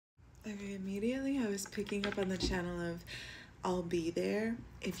Okay, immediately I was picking up on the channel of I'll be there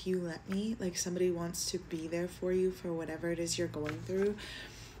if you let me. Like somebody wants to be there for you for whatever it is you're going through.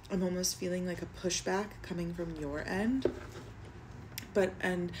 I'm almost feeling like a pushback coming from your end.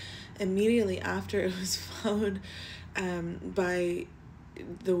 And immediately after it was followed by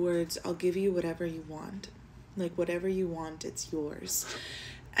the words, I'll give you whatever you want. Like whatever you want, it's yours.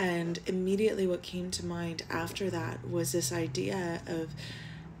 And immediately what came to mind after that was this idea of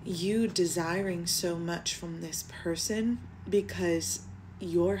you desiring so much from this person because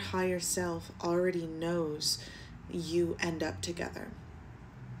your higher self already knows you end up together.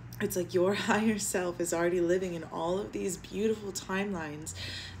 It's like your higher self is already living in all of these beautiful timelines,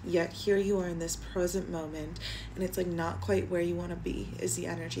 yet here you are in this present moment, and it's like not quite where you want to be is the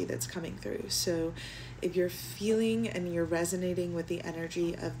energy that's coming through. So if you're feeling and you're resonating with the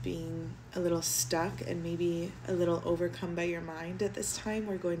energy of being a little stuck and maybe a little overcome by your mind at this time,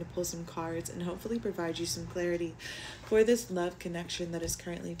 we're going to pull some cards and hopefully provide you some clarity for this love connection that is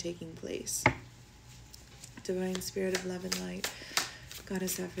currently taking place. Divine Spirit of Love and Light,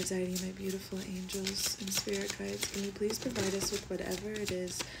 Goddess Aphrodite, my beautiful angels and spirit guides, can you please provide us with whatever it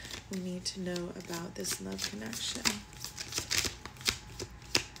is we need to know about this love connection?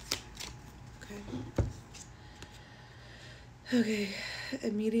 Okay,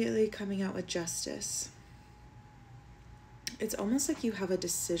 immediately coming out with Justice. It's almost like you have a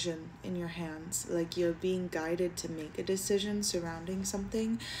decision in your hands, like you're being guided to make a decision surrounding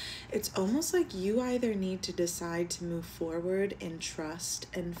something. It's almost like you either need to decide to move forward in trust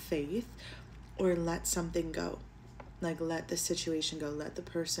and faith or let something go. Like let the situation go, let the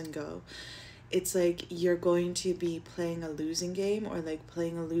person go. It's like you're going to be playing a losing game or like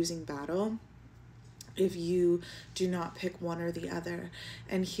playing a losing battle if you do not pick one or the other.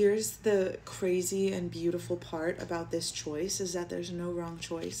 And here's the crazy and beautiful part about this choice is that there's no wrong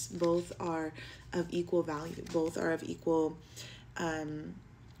choice. Both are of equal value. Both are of equal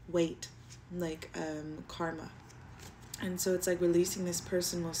weight, like karma. And so it's like releasing this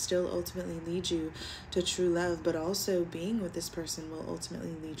person will still ultimately lead you to true love, but also being with this person will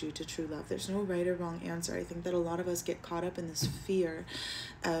ultimately lead you to true love. There's no right or wrong answer. I think that a lot of us get caught up in this fear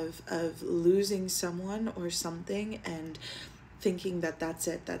of losing someone or something and thinking that that's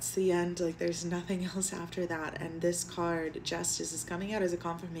it, that's the end, like there's nothing else after that. And this card, Justice, is coming out as a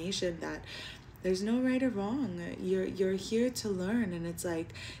confirmation that there's no right or wrong. You're here to learn, and it's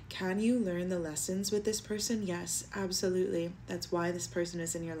like, can you learn the lessons with this person? Yes, absolutely. That's why this person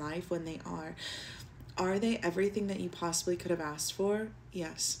is in your life when they are. Are they everything that you possibly could have asked for?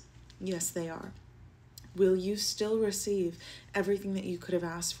 Yes. Yes, they are. Will you still receive everything that you could have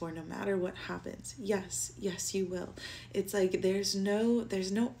asked for no matter what happens? Yes, yes, you will. It's like there's no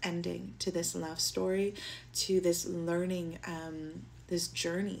ending to this love story, to this learning this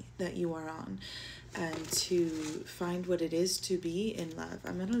journey that you are on, and to find what it is to be in love.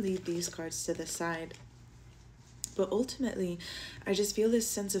 I'm going to leave these cards to the side. But ultimately, I just feel this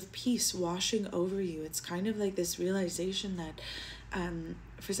sense of peace washing over you. It's kind of like this realization that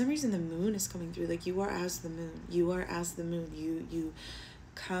for some reason the moon is coming through. Like you are as the moon. You are as the moon. You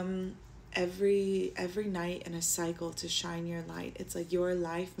come every night in a cycle to shine your light. It's like your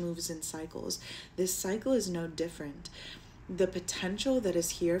life moves in cycles. This cycle is no different. The potential that is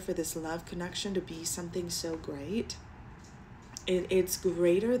here for this love connection to be something so great, it's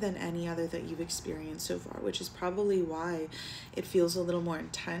greater than any other that you've experienced so far, which is probably why it feels a little more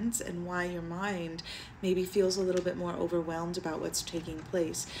intense and why your mind maybe feels a little bit more overwhelmed about what's taking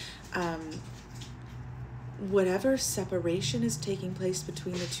place. Whatever separation is taking place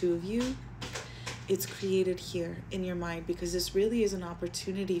between the two of you, it's created here in your mind, because this really is an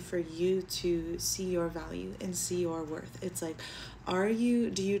opportunity for you to see your value and see your worth. It's like,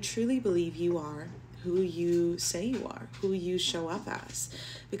 do you truly believe you are who you say you are, who you show up as?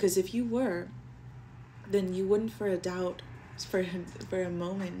 Because if you were, then you wouldn't for a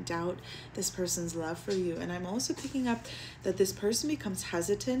moment doubt this person's love for you. And I'm also picking up that this person becomes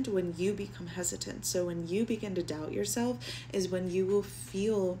hesitant when you become hesitant. So when you begin to doubt yourself is when you will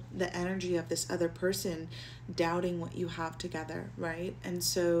feel the energy of this other person doubting what you have together, right? And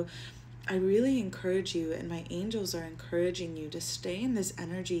so I really encourage you, and my angels are encouraging you to stay in this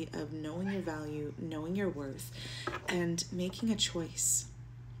energy of knowing your value, knowing your worth, and making a choice.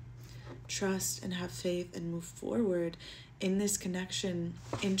 Trust and have faith and move forward in this connection,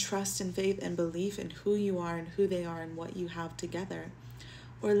 in trust and faith and belief in who you are and who they are and what you have together.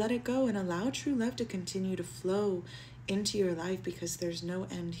 Or let it go and allow true love to continue to flow into your life, because there's no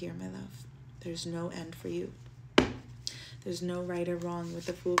end here, my love. There's no end for you. There's no right or wrong, with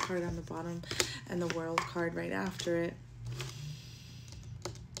the Fool card on the bottom and the World card right after it.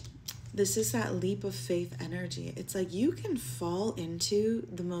 This is that leap of faith energy. It's like you can fall into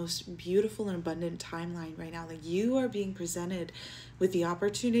the most beautiful and abundant timeline right now. Like you are being presented with the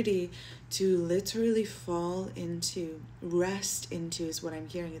opportunity to literally fall into, rest into, is what I'm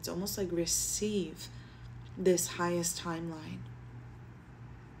hearing. It's almost like receive this highest timeline.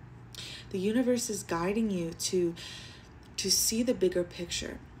 The universe is guiding you to see the bigger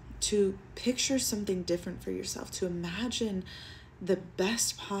picture, to picture something different for yourself, to imagine the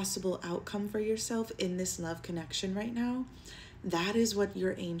best possible outcome for yourself in this love connection right now. That is what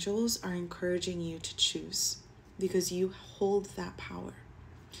your angels are encouraging you to choose, because you hold that power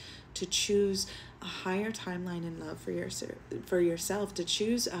to choose a higher timeline in love for yourself, to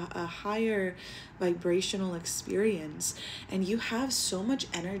choose a higher vibrational experience. And you have so much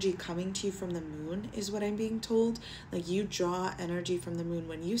energy coming to you from the moon, is what I'm being told. Like you draw energy from the moon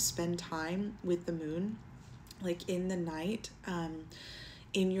when you spend time with the moon, like in the night,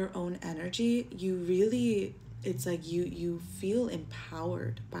 in your own energy. You really, it's like you feel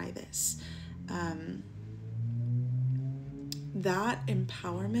empowered by this. That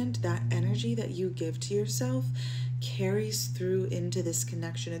empowerment, that energy that you give to yourself carries through into this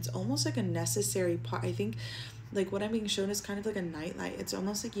connection. It's almost like a necessary part. I think like what I'm being shown is kind of like a nightlight. It's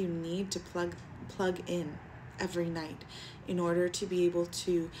almost like you need to plug in every night in order to be able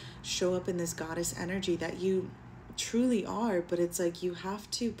to show up in this goddess energy that you truly are. But it's like you have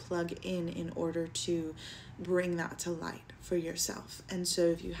to plug in order to bring that to light for yourself. And so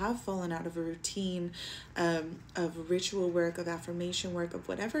if you have fallen out of a routine of ritual work, of affirmation work, of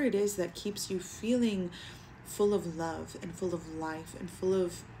whatever it is that keeps you feeling full of love and full of life and full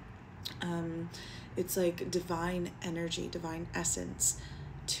of it's like divine energy, divine essence,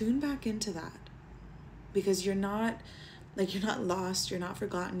 tune back into that. Because you're not lost, you're not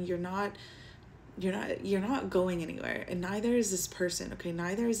forgotten, you're not going anywhere, and neither is this person, okay?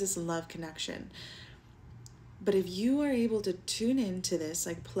 Neither is this love connection. But if you are able to tune into this,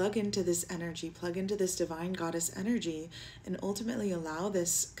 like plug into this energy, plug into this divine goddess energy, and ultimately allow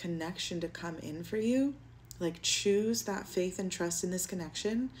this connection to come in for you, like choose that faith and trust in this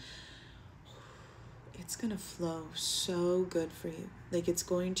connection, it's gonna flow so good for you. Like it's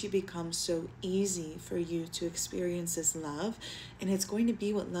going to become so easy for you to experience this love, and it's going to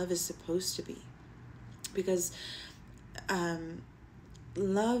be what love is supposed to be. Because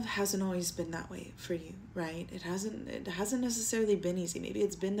love hasn't always been that way for you, right? It hasn't necessarily been easy. Maybe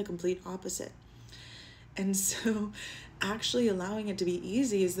it's been the complete opposite. And so actually allowing it to be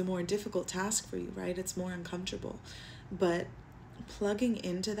easy is the more difficult task for you, right? It's more uncomfortable. But plugging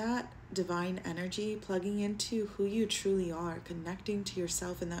into that divine energy, plugging into who you truly are, connecting to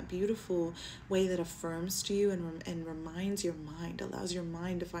yourself in that beautiful way that affirms to you and reminds your mind, allows your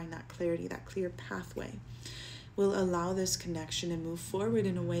mind to find that clarity, that clear pathway, will allow this connection and move forward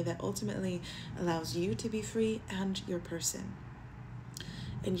in a way that ultimately allows you to be free and your person.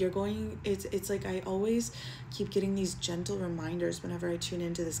 And you're going, it's like I always keep getting these gentle reminders whenever I tune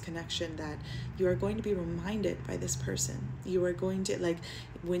into this connection that you are going to be reminded by this person. You are going to, like,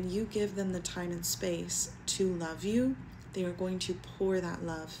 when you give them the time and space to love you, they are going to pour that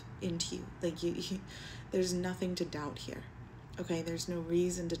love into you. Like there's nothing to doubt here. Okay, there's no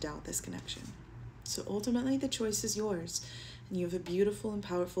reason to doubt this connection. So ultimately the choice is yours, and you have a beautiful and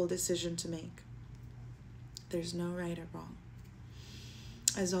powerful decision to make. There's no right or wrong.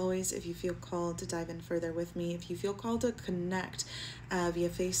 As always, if you feel called to dive in further with me, if you feel called to connect via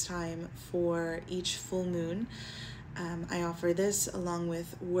FaceTime for each full moon, I offer this along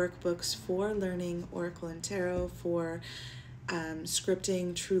with workbooks for learning Oracle and Tarot, for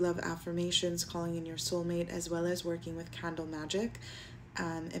scripting true love affirmations, calling in your soulmate, as well as working with candle magic.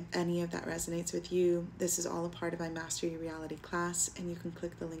 If any of that resonates with you, this is all a part of my Master Your Reality class, and you can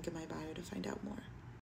click the link in my bio to find out more.